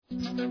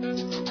Live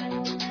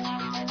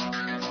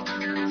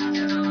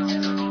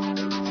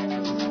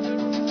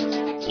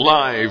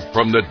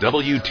from the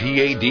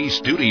WTAD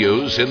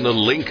studios in the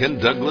Lincoln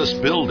Douglas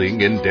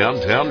building in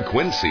downtown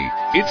Quincy,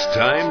 it's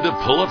time to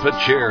pull up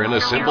a chair and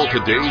assemble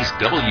today's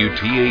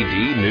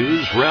WTAD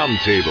News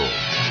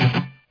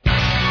Roundtable.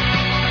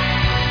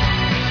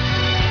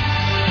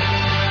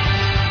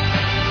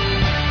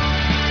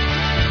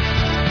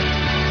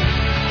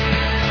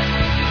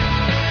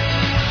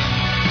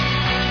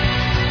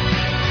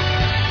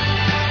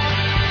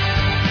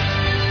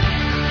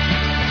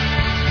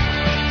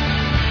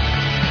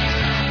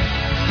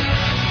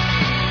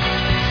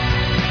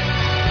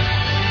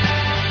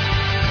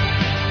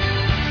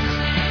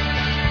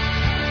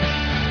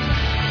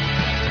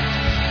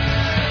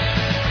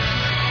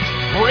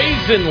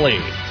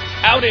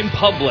 Out in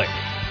public.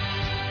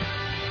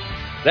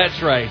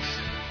 That's right.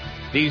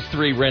 These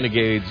three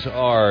renegades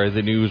are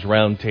the News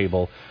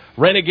Roundtable.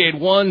 Renegade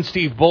 1,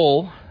 Steve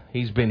Bull.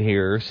 He's been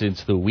here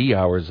since the wee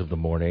hours of the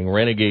morning.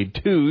 Renegade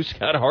 2,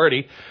 Scott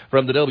Hardy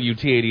from the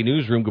WTAD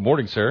Newsroom. Good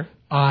morning, sir.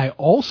 I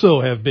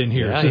also have been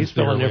here since he's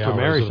filling in for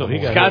Mary, so he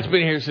got Scott's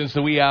been here since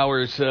the wee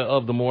hours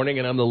of the morning,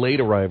 and I'm the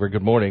late arriver.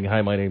 Good morning.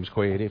 Hi, my name's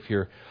Quaid. If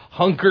you're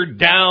hunkered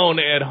down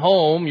at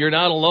home, you're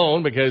not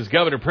alone because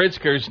Governor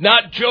Pritzker's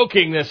not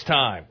joking this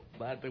time.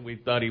 Not that we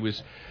thought he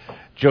was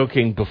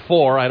joking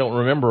before. I don't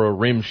remember a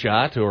rim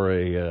shot or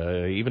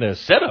even a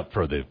setup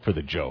for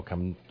the joke. I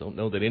don't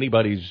know that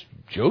anybody's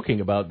joking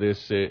about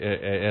this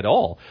at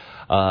all.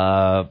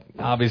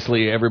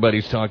 Obviously,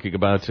 everybody's talking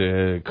about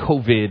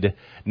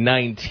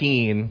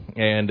COVID-19,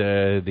 and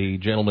the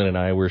gentleman and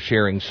I were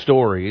sharing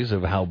stories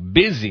of how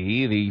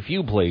busy the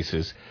few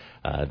places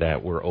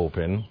that were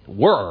open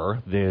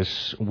were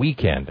this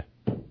weekend.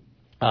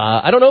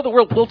 I don't know that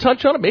we'll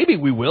touch on it. Maybe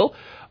we will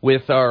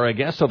with our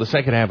guest on the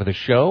second half of the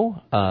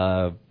show,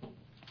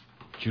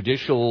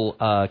 judicial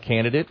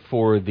candidate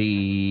for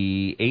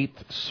the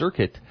 8th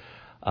Circuit,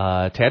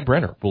 Tad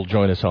Brenner, will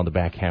join us on the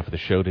back half of the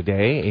show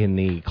today in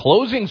the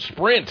closing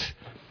sprint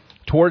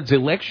towards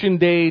Election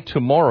Day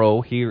tomorrow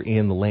here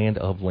in the land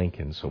of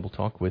Lincoln. So we'll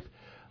talk with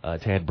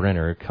Tad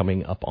Brenner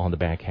coming up on the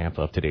back half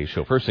of today's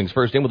show. First things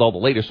first, in with all the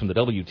latest from the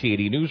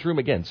WTAD Newsroom.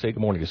 Again, say good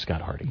morning to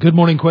Scott Hardy. Good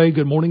morning, Quay.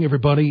 Good morning,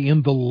 everybody.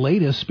 In the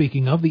latest,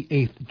 speaking of the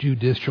 8th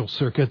Judicial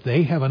Circuit,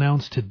 they have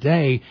announced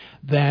today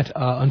that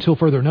until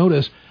further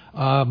notice,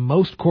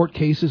 most court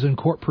cases and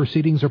court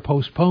proceedings are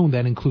postponed.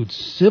 That includes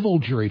civil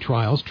jury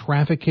trials,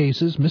 traffic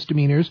cases,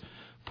 misdemeanors,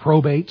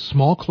 probate,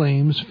 small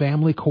claims,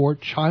 family court,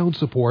 child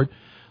support,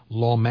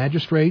 law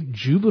magistrate,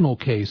 juvenile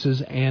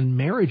cases, and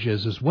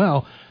marriages as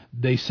well.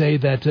 They say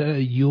that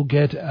you'll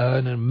get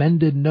an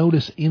amended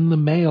notice in the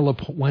mail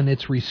when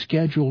it's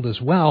rescheduled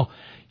as well.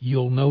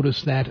 You'll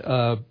notice that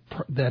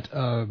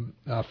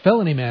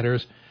felony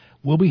matters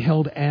will be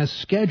held as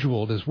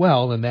scheduled as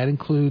well, and that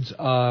includes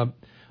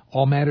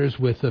all matters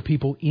with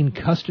people in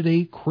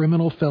custody,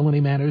 criminal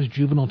felony matters,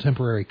 juvenile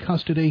temporary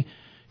custody,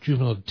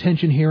 juvenile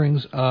detention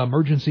hearings,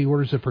 emergency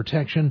orders of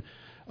protection,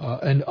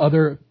 and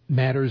other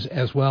matters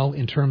as well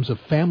in terms of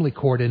family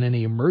court and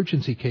any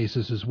emergency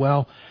cases as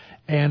well.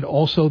 And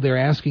also they're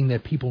asking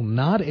that people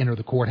not enter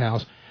the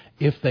courthouse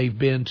if they've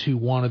been to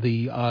one of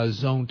the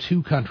Zone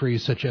 2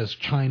 countries such as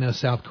China,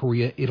 South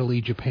Korea, Italy,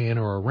 Japan,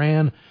 or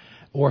Iran,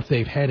 or if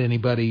they've had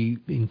anybody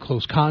in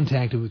close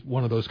contact with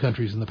one of those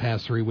countries in the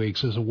past 3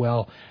 weeks as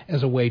well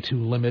as a way to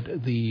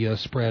limit the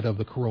spread of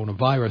the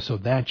coronavirus. So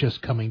that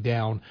just coming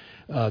down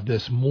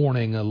this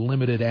morning,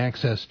 limited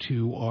access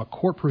to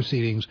court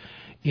proceedings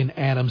in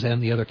Adams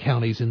and the other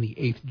counties in the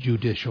 8th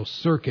Judicial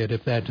Circuit.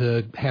 If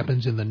that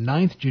happens in the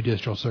 9th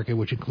Judicial Circuit,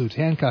 which includes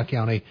Hancock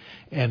County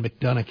and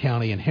McDonough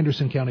County and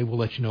Henderson County, we'll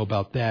let you know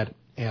about that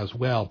as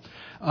well.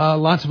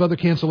 Lots of other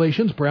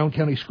cancellations. Brown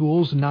County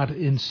schools not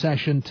in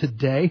session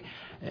today.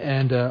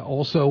 And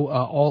also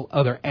all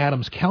other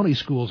Adams County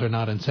schools are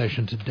not in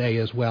session today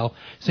as well.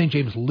 St.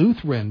 James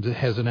Lutheran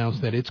has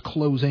announced that it's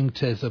closing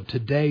as of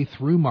today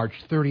through March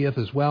 30th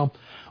as well.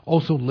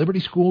 Also,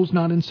 Liberty Schools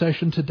not in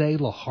session today.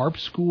 La Harpe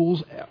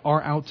schools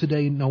are out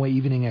today. No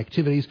evening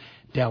activities.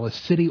 Dallas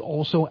City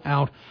also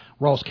out.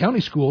 Rawls County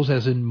schools,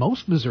 as in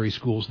most Missouri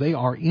schools, they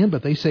are in,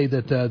 but they say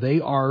that they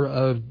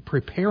are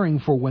preparing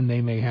for when they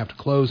may have to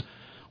close.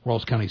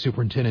 Rawls County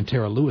Superintendent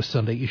Tara Lewis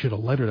Sunday issued a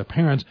letter to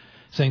parents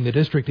saying the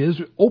district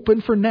is open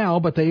for now,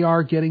 but they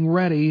are getting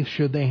ready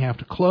should they have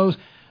to close.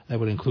 That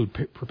would include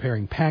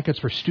preparing packets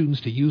for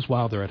students to use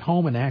while they're at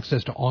home and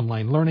access to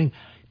online learning.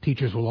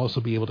 Teachers will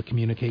also be able to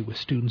communicate with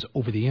students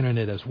over the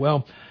Internet as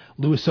well.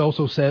 Lewis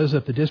also says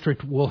that the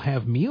district will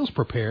have meals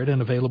prepared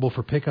and available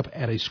for pickup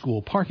at a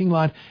school parking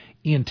lot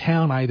in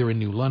town, either in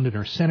New London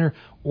or Center,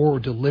 or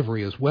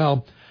delivery as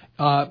well.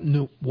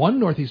 One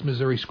Northeast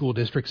Missouri school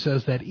district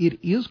says that it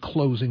is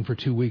closing for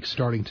 2 weeks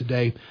starting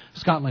today.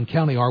 Scotland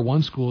County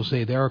R1 schools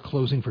say they are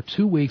closing for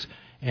 2 weeks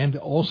and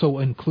also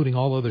including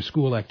all other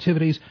school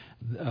activities.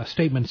 A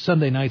statement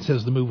Sunday night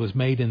says the move was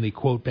made in the,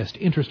 quote, best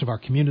interest of our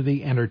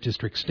community and our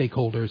district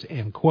stakeholders,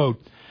 end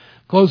quote.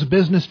 Close of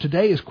business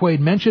today, as Quaid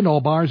mentioned, all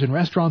bars and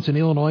restaurants in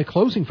Illinois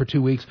closing for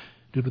 2 weeks.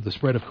 due to the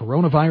spread of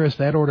coronavirus.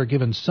 That order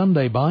given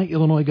Sunday by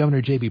Illinois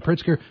Governor J.B.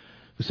 Pritzker,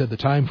 who said the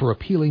time for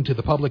appealing to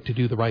the public to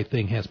do the right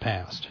thing has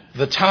passed.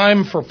 The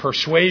time for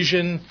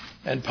persuasion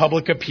and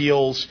public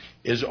appeals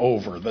is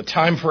over. The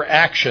time for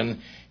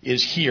action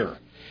is here.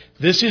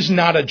 This is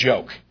not a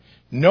joke.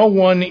 No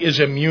one is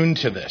immune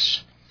to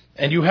this.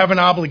 And you have an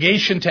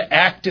obligation to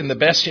act in the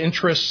best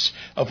interests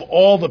of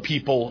all the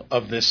people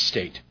of this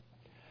state.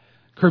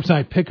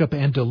 Curbside pickup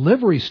and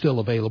delivery still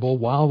available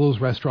while those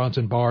restaurants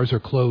and bars are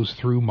closed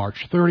through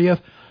March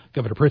 30th.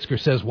 Governor Pritzker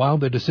says while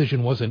the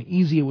decision wasn't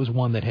easy, it was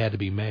one that had to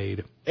be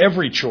made.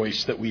 Every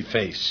choice that we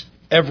face,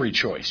 every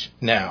choice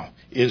now,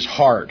 is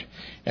hard,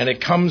 and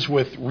it comes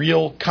with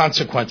real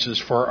consequences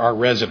for our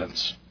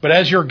residents. But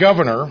as your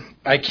governor,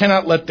 I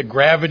cannot let the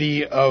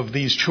gravity of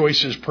these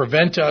choices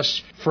prevent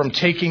us from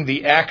taking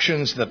the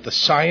actions that the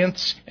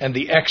science and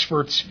the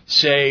experts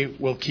say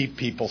will keep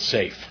people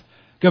safe.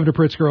 Governor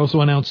Pritzker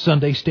also announced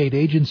Sunday state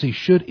agencies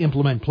should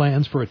implement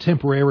plans for a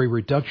temporary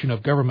reduction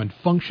of government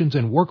functions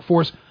and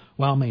workforce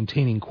while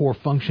maintaining core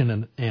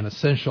function and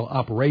essential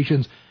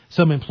operations.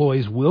 Some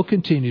employees will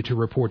continue to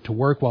report to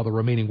work while the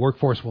remaining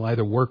workforce will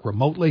either work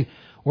remotely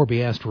or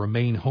be asked to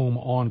remain home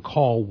on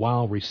call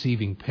while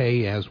receiving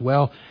pay as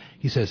well.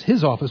 He says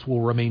his office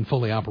will remain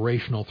fully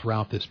operational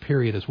throughout this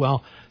period as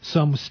well.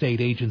 Some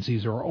state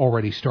agencies are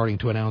already starting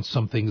to announce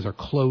some things are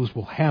closed.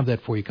 We'll have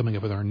that for you coming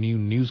up with our new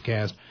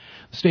newscast.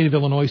 The state of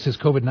Illinois says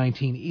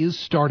COVID-19 is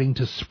starting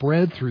to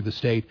spread through the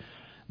state.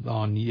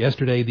 On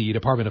yesterday, the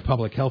Department of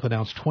Public Health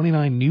announced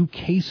 29 new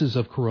cases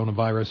of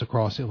coronavirus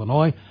across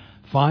Illinois.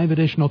 5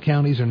 additional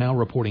counties are now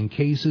reporting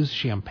cases: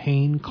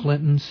 Champaign,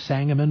 Clinton,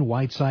 Sangamon,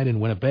 Whiteside, and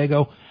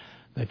Winnebago.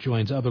 That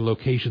joins other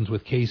locations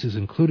with cases,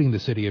 including the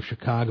city of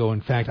Chicago.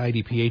 In fact,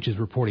 IDPH is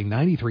reporting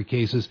 93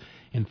 cases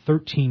in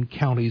 13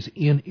 counties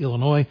in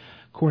Illinois.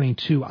 According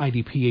to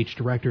IDPH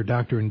Director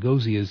Dr.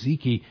 Ngozi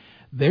Ezeki,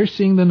 they're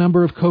seeing the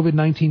number of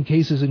COVID-19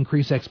 cases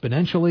increase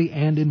exponentially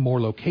and in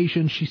more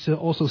locations. She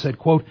also said,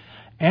 quote,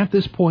 "At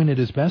this point, it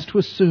is best to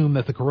assume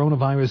that the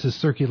coronavirus is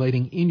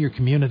circulating in your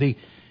community,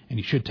 and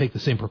you should take the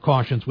same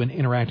precautions when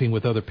interacting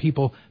with other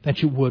people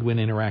that you would when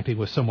interacting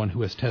with someone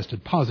who has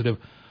tested positive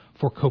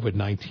for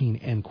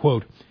COVID-19, end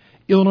quote.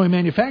 Illinois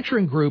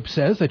Manufacturing Group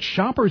says that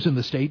shoppers in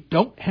the state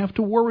don't have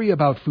to worry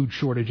about food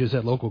shortages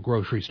at local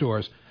grocery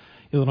stores.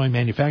 Illinois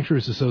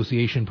Manufacturers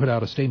Association put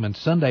out a statement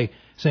Sunday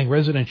saying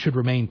residents should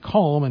remain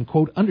calm and,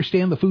 quote,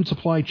 understand the food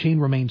supply chain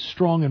remains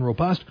strong and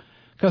robust.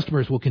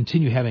 Customers will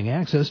continue having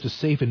access to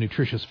safe and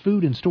nutritious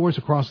food in stores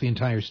across the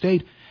entire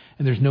state,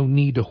 and there's no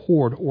need to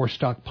hoard or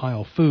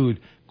stockpile food,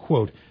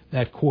 quote.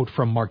 That quote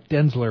from Mark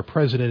Denzler,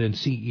 president and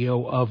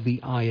CEO of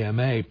the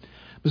IMA.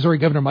 Missouri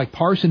Governor Mike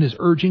Parson is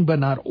urging but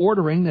not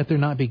ordering that there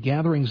not be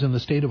gatherings in the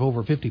state of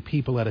over 50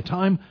 people at a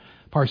time.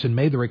 Parson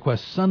made the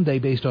request Sunday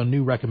based on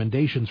new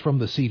recommendations from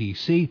the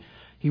CDC.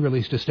 He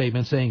released a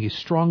statement saying he's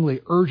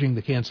strongly urging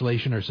the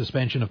cancellation or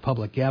suspension of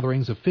public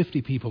gatherings of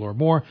 50 people or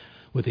more,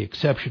 with the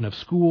exception of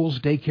schools,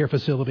 daycare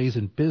facilities,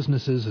 and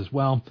businesses as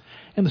well.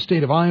 And the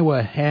state of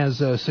Iowa has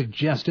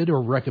suggested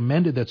or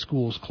recommended that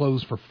schools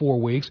close for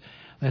 4 weeks.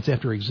 That's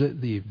after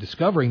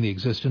discovering the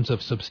existence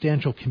of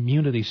substantial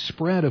community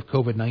spread of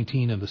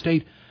COVID-19 in the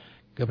state.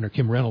 Governor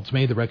Kim Reynolds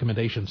made the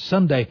recommendation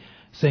Sunday,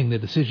 saying the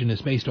decision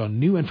is based on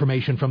new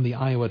information from the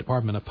Iowa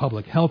Department of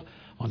Public Health.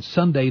 On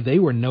Sunday, they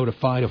were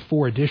notified of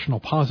 4 additional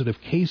positive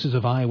cases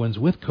of Iowans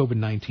with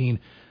COVID-19,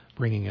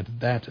 bringing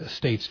that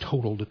state's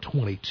total to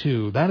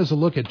 22. That is a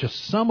look at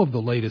just some of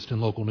the latest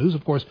in local news.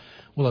 Of course,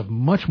 we'll have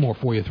much more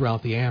for you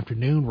throughout the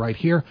afternoon right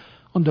here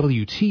on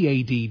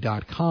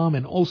WTAD.com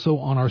and also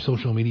on our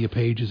social media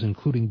pages,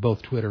 including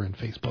both Twitter and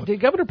Facebook. Did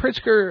Governor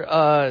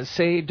Pritzker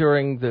say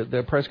during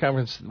the press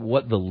conference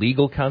what the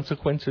legal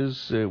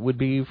consequences would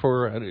be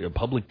for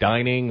public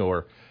dining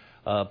or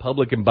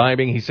public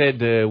imbibing? He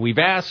said, we've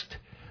asked,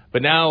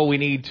 but now we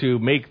need to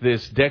make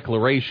this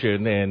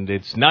declaration, and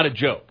it's not a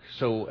joke.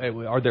 So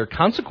are there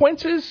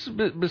consequences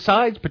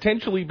besides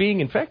potentially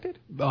being infected?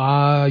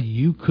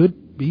 You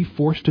could be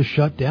forced to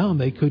shut down.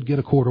 They could get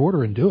a court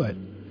order and do it.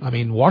 I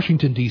mean,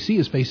 Washington, D.C.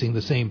 is facing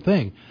the same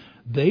thing.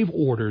 They've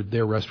ordered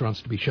their restaurants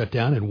to be shut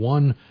down, and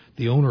one,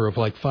 the owner of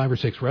like 5 or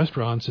 6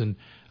 restaurants, and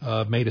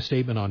made a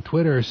statement on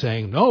Twitter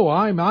saying, no,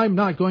 I'm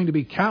not going to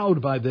be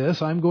cowed by this.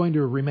 I'm going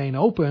to remain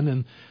open.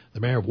 And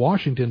the mayor of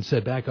Washington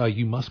said back,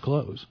 you must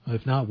close.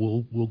 If not,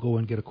 we'll go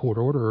and get a court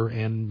order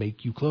and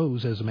make you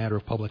close as a matter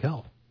of public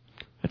health.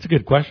 That's a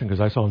good question, because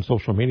I saw on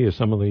social media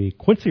some of the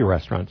Quincy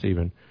restaurants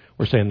even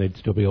were saying they'd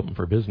still be open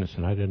for business,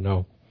 and I didn't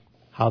know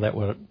how that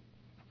would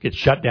get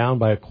shut down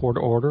by a court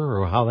order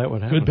or how that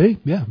would happen. Could be,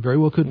 yeah, very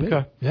well could be.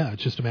 Okay. Yeah,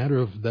 it's just a matter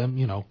of them,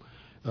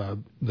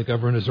 the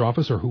governor's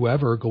office or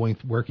whoever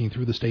working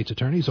through the state's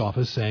attorney's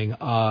office saying,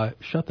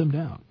 shut them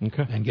down,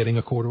 and getting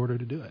a court order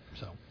to do it.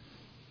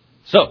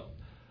 So,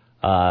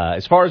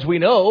 as far as we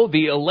know,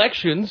 the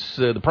elections,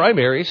 the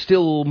primary,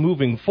 still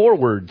moving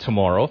forward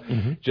tomorrow.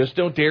 Mm-hmm. Just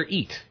don't dare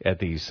eat at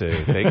these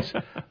things,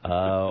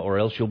 or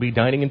else you'll be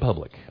dining in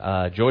public.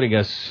 Joining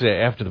us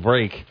after the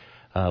break,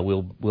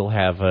 we'll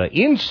have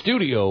in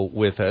studio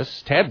with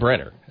us Tad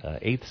Brenner,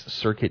 8th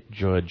Circuit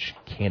Judge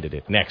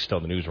candidate, next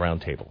on the News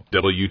Roundtable.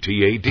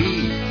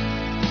 WTAD.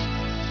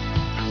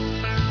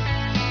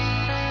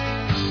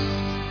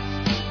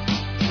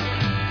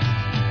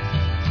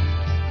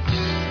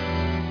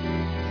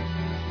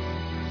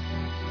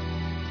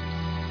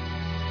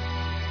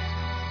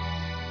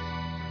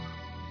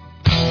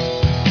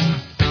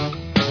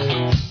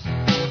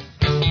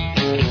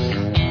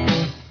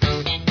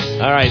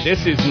 All right,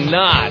 this is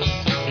not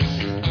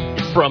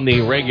from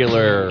the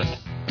regular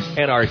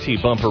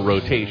NRT bumper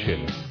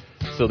rotation,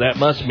 so that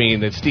must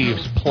mean that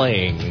Steve's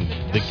playing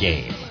the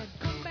game.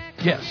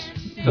 Yes.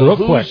 Real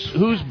quick.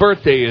 Whose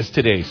birthday is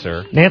today,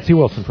 sir? Nancy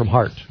Wilson from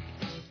Hart.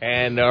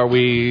 And are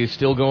we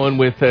still going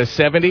with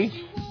 70?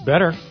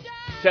 Better.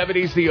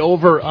 70's the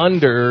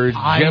over-under,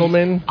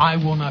 gentlemen. I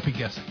will not be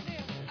guessing.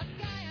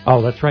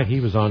 Oh, that's right. He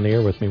was on the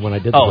air with me when I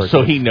did the birthday.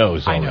 So he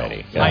knows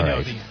already. I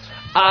know the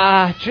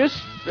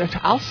answer.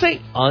 I'll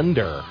say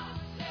under.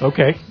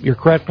 Okay, you're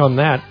correct on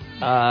that.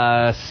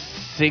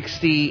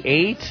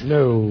 68?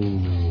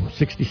 No,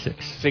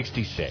 66.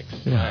 66.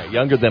 Yeah.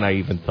 Younger than I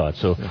even thought.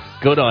 So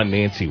good on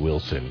Nancy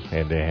Wilson,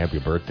 and happy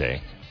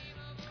birthday.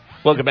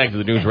 Welcome back to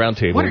the News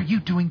Roundtable. What are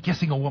you doing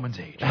guessing a woman's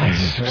age?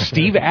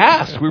 Steve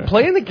asked. We're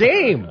playing the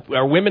game.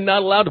 Are women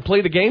not allowed to play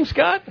the game,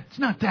 Scott? It's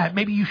not that.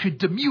 Maybe you should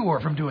demur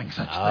from doing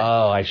such things.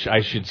 Oh, I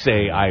should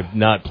say I'm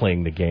not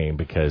playing the game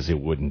because it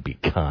wouldn't be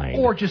kind.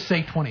 Or just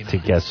say 29. To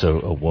guess a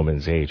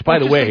woman's age. By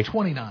the way, say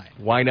 29.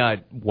 Why not?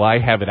 Why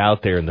have it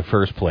out there in the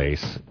first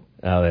place?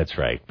 Oh, that's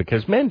right.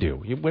 Because men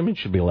do. Women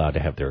should be allowed to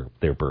have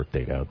their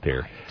birthday out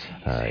there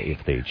if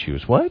they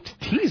choose. What?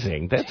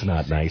 Teasing? That's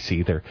not nice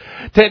either.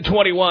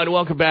 10:21.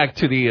 Welcome back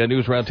to the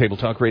News Roundtable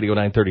Talk Radio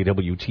 930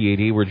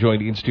 WTAD. We're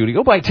joined in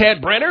studio by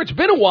Tad Brenner. It's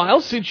been a while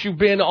since you've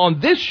been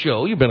on this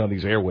show. You've been on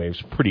these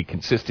airwaves pretty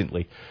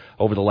consistently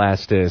over the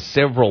last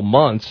several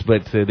months,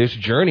 but this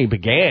journey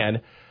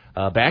began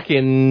back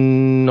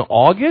in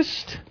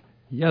August.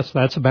 Yes,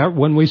 that's about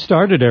when we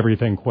started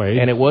everything,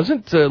 Quaid. And it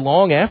wasn't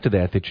long after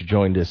that you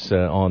joined us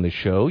on the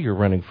show. You're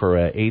running for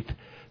 8th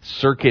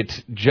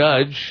Circuit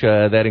Judge.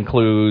 That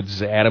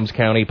includes Adams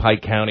County,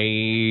 Pike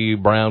County,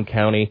 Brown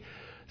County,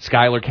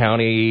 Schuyler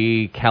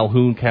County,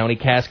 Calhoun County,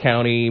 Cass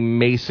County,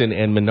 Mason,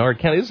 and Menard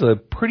County. This is a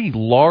pretty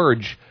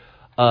large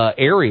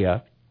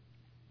area.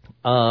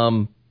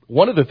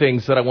 One of the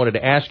things that I wanted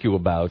to ask you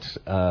about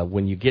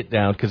when you get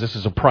down, because this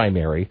is a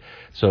primary,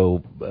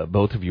 so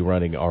both of you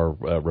running are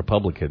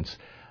Republicans,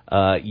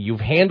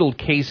 you've handled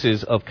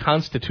cases of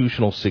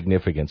constitutional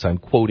significance. I'm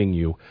quoting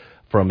you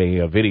from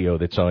a video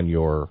that's on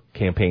your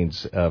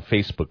campaign's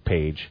Facebook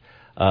page.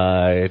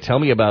 Tell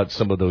me about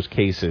some of those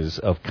cases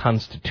of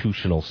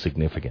constitutional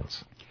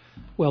significance.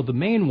 Well, the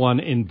main one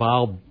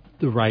involved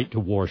the right to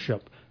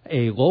worship.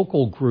 A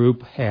local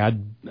group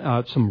had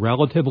some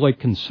relatively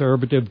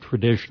conservative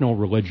traditional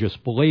religious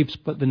beliefs,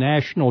 but the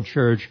national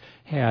church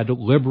had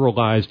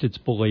liberalized its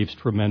beliefs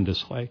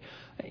tremendously.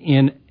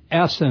 In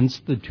essence,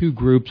 the two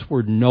groups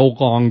were no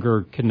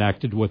longer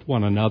connected with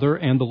one another,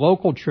 and the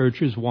local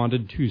churches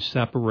wanted to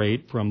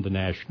separate from the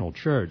national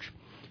church.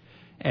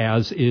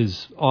 As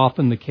is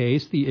often the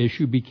case, the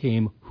issue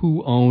became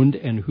who owned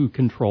and who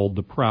controlled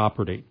the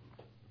property.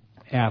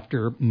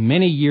 After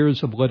many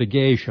years of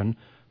litigation,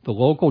 the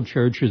local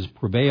churches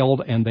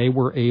prevailed, and they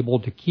were able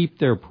to keep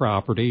their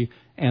property,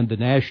 and the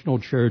national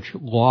church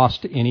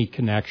lost any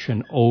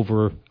connection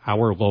over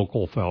our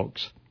local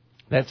folks.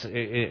 That's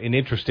an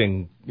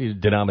interesting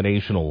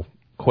denominational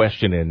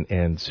question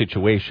and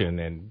situation,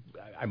 and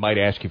I might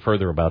ask you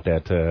further about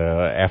that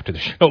after the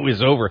show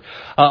is over.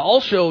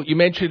 Also, you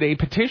mentioned a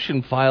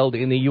petition filed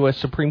in the U.S.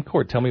 Supreme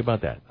Court. Tell me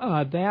about that.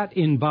 That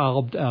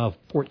involved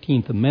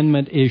 14th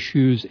Amendment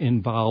issues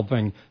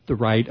involving the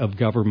right of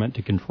government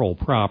to control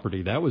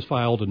property. That was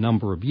filed a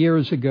number of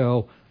years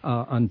ago.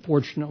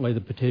 Unfortunately,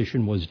 the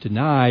petition was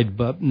denied,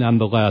 but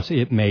nonetheless,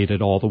 it made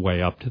it all the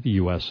way up to the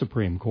U.S.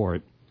 Supreme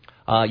Court.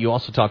 You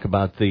also talk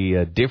about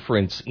the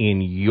difference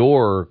in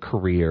your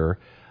career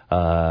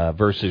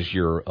versus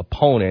your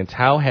opponent.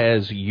 How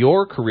has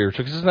your career,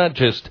 because it's not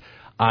just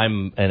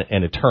I'm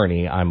an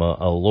attorney, I'm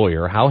a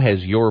lawyer, how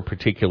has your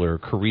particular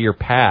career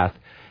path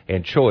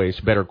and choice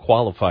better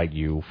qualified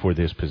you for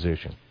this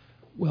position?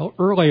 Well,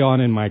 early on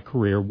in my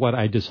career, what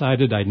I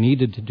decided I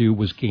needed to do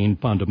was gain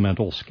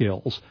fundamental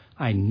skills.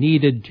 I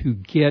needed to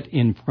get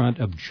in front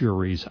of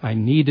juries. I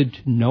needed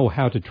to know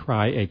how to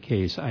try a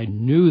case. I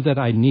knew that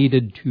I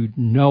needed to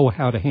know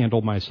how to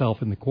handle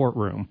myself in the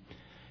courtroom.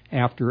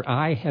 After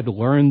I had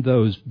learned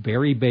those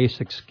very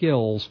basic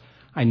skills,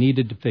 I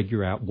needed to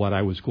figure out what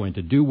I was going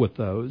to do with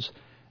those.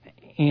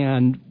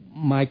 And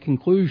my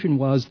conclusion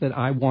was that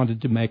I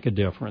wanted to make a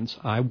difference.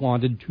 I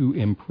wanted to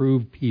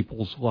improve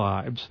people's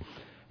lives.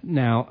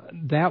 Now,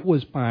 that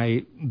was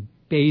my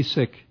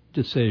basic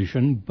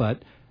decision,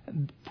 but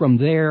from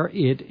there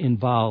it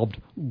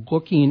involved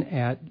looking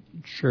at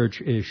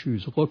church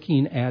issues,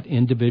 looking at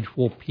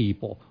individual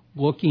people,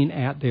 looking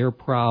at their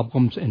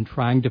problems and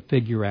trying to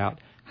figure out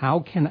How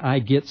can I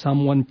get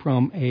someone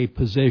from a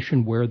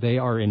position where they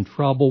are in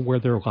trouble, where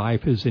their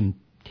life is in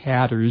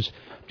tatters,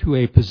 to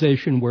a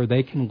position where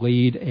they can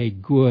lead a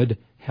good,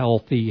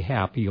 healthy,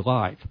 happy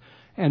life?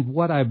 And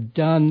what I've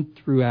done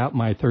throughout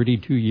my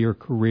 32-year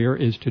career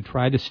is to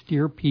try to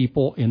steer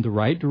people in the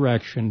right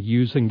direction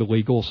using the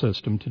legal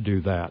system to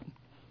do that.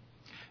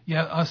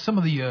 Yeah, some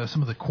of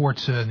the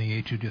courts in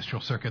the 8th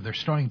Judicial Circuit, they're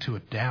starting to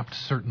adapt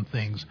certain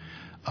things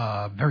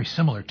very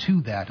similar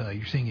to that.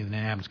 You're seeing it in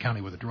Adams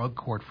County with a drug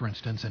court, for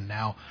instance, and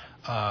now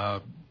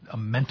a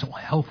mental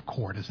health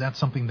court. Is that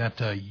something that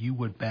you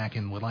would back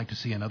and would like to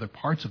see in other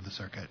parts of the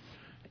circuit?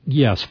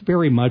 Yes,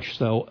 very much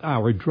so.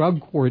 Our drug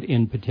court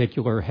in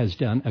particular has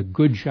done a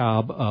good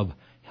job of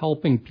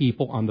helping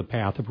people on the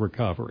path of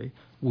recovery.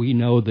 We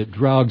know that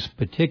drugs,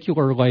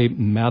 particularly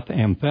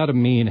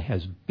methamphetamine,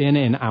 has been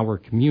in our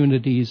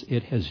communities.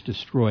 It has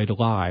destroyed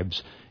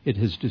lives. It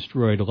has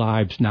destroyed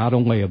lives not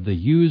only of the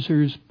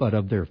users, but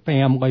of their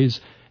families,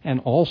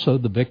 and also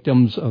the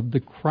victims of the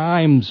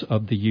crimes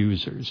of the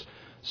users.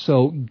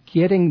 So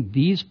getting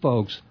these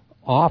folks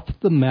off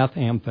the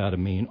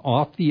methamphetamine,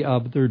 off the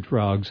other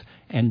drugs,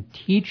 and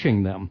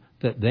teaching them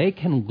that they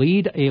can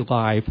lead a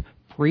life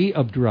free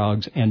of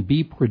drugs and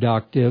be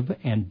productive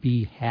and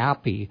be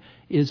happy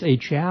is a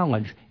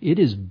challenge. It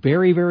is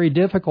very, very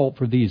difficult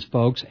for these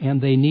folks, and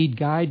they need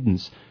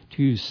guidance.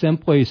 To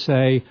simply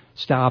say,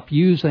 stop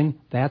using,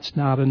 that's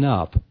not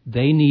enough.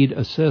 They need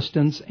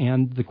assistance,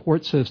 and the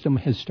court system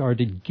has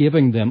started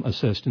giving them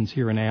assistance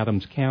here in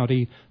Adams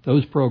County.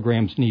 Those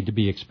programs need to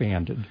be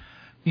expanded.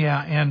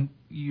 Yeah, and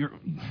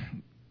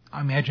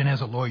I imagine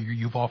as a lawyer,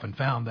 you've often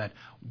found that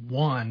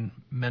one,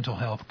 mental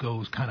health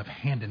goes kind of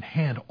hand in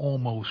hand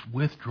almost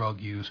with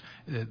drug use,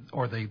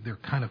 or they're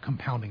kind of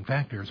compounding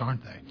factors,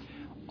 aren't they?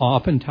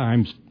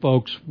 Oftentimes,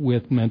 folks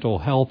with mental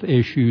health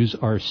issues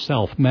are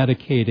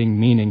self-medicating,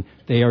 meaning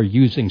they are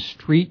using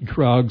street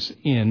drugs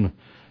in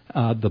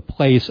the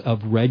place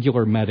of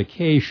regular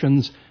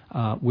medications,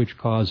 which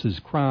causes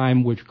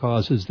crime, which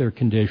causes their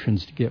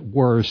conditions to get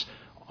worse.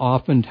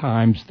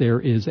 Oftentimes,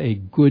 there is a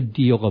good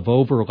deal of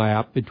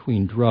overlap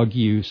between drug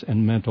use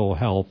and mental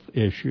health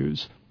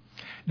issues.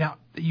 Now,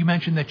 you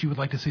mentioned that you would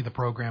like to see the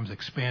programs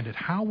expanded.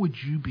 How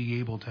would you be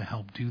able to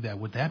help do that?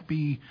 Would that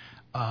be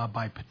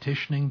by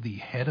petitioning the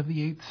head of the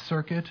 8th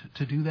Circuit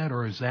to do that,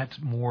 or is that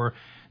more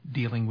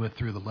dealing with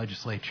through the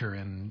legislature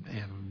and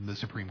the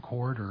Supreme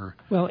Court? Or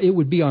Well, it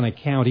would be on a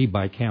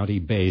county-by-county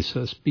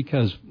basis,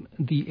 because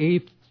the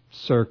 8th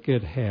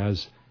Circuit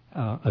has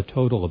a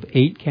total of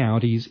 8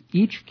 counties.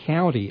 Each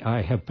county,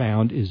 I have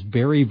found, is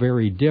very,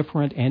 very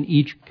different, and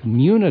each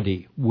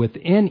community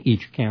within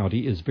each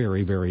county is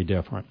very, very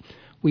different.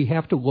 We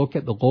have to look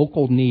at the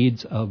local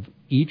needs of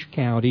each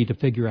county to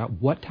figure out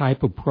what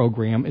type of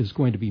program is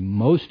going to be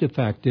most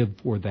effective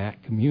for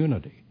that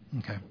community.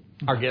 Okay.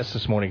 Our guest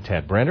this morning,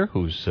 Tad Brenner,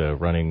 who's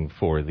running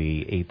for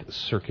the 8th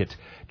Circuit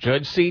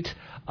judge seat.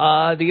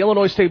 The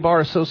Illinois State Bar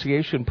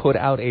Association put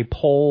out a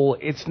poll.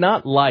 It's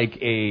not like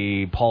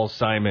a Paul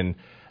Simon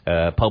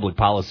Public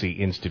Policy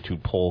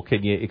Institute poll.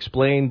 Can you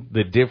explain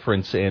the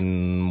difference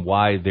in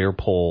why their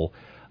poll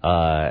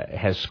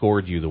has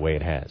scored you the way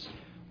it has?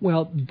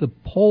 Well, the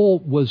poll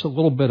was a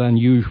little bit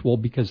unusual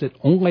because it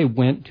only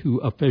went to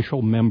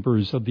official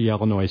members of the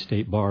Illinois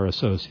State Bar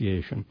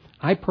Association.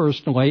 I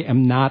personally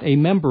am not a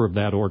member of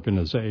that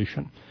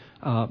organization.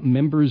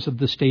 Members of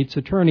the state's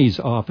attorney's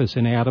office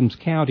in Adams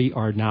County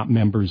are not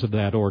members of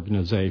that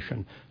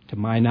organization. To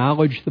my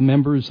knowledge, the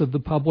members of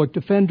the public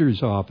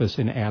defender's office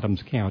in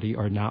Adams County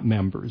are not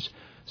members.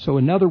 So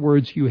in other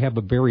words, you have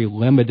a very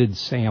limited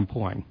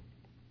sampling.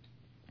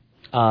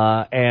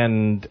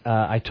 And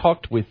I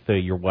talked with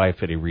your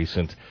wife at a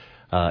recent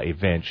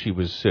event. She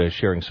was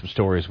sharing some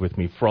stories with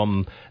me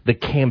from the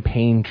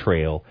campaign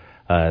trail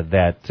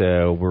that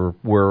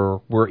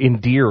were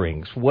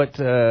endearing.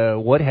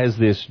 What has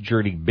this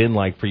journey been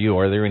like for you?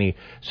 Are there any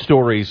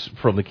stories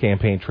from the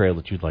campaign trail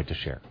that you'd like to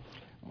share?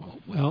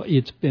 Well,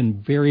 it's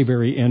been very,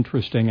 very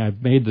interesting.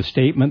 I've made the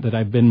statement that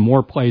I've been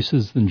more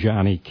places than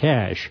Johnny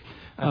Cash.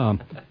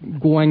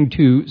 Going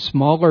to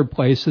smaller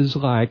places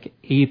like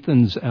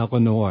Athens,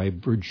 Illinois,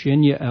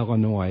 Virginia,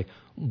 Illinois,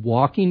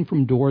 walking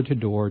from door to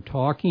door,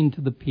 talking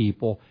to the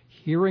people,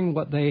 hearing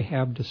what they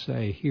have to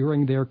say,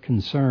 hearing their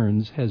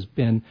concerns has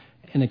been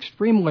an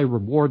extremely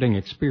rewarding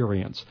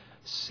experience.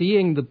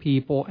 Seeing the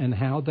people and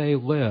how they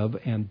live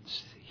and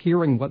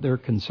hearing what their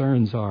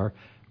concerns are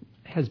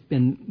has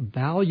been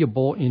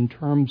valuable in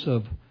terms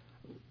of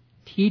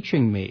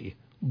teaching me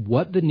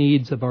what the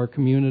needs of our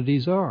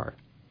communities are.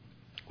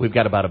 We've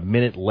got about a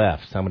minute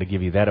left, so I'm going to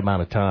give you that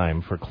amount of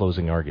time for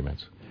closing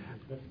arguments.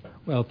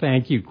 Well,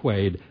 thank you,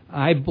 Quade.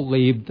 I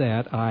believe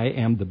that I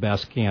am the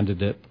best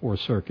candidate for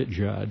circuit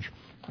judge.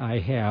 I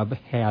have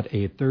had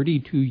a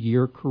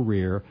 32-year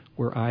career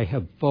where I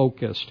have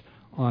focused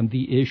on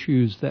the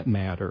issues that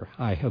matter.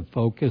 I have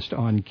focused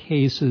on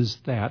cases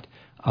that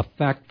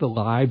affect the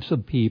lives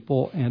of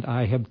people, and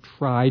I have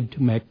tried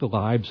to make the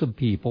lives of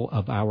people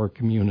of our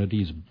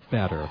communities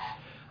better.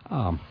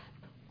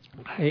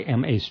 I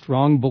am a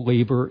strong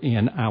believer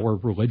in our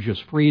religious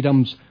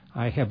freedoms.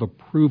 I have a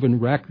proven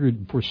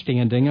record for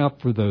standing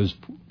up for those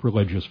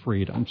religious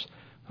freedoms.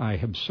 I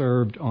have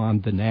served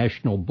on the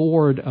national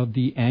board of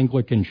the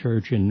Anglican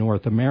Church in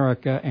North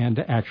America and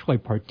actually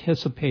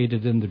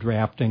participated in the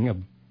drafting of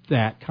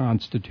that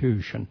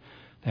Constitution.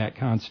 That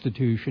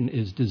Constitution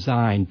is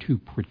designed to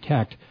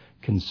protect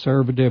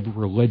conservative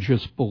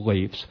religious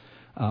beliefs.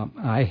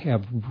 I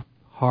have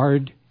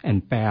hard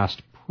and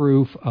fast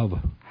proof of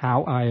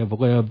how I have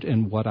lived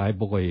and what I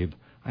believe.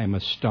 I am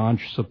a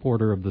staunch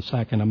supporter of the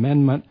Second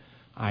Amendment.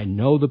 I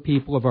know the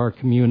people of our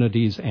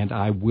communities, and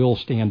I will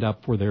stand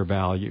up for their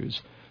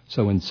values.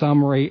 So in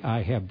summary,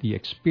 I have the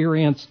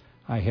experience,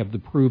 I have the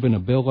proven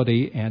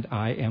ability, and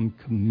I am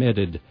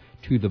committed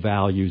to the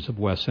values of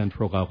West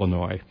Central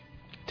Illinois.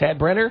 Tad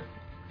Brenner,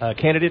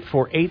 candidate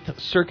for 8th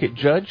Circuit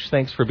Judge.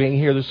 Thanks for being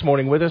here this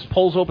morning with us.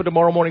 Polls open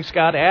tomorrow morning,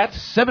 Scott, at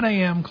 7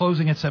 a.m.,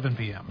 closing at 7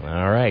 p.m.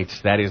 All right.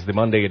 That is the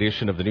Monday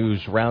edition of the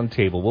News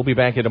Roundtable. We'll be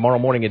back here tomorrow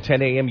morning at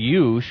 10 a.m.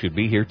 You should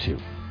be here, too.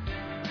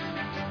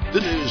 The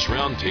News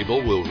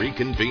Roundtable will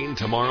reconvene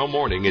tomorrow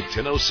morning at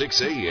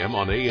 10:06 a.m.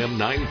 on AM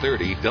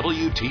 930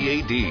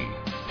 WTAD.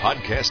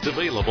 Podcast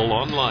available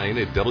online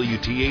at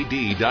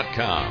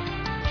WTAD.com.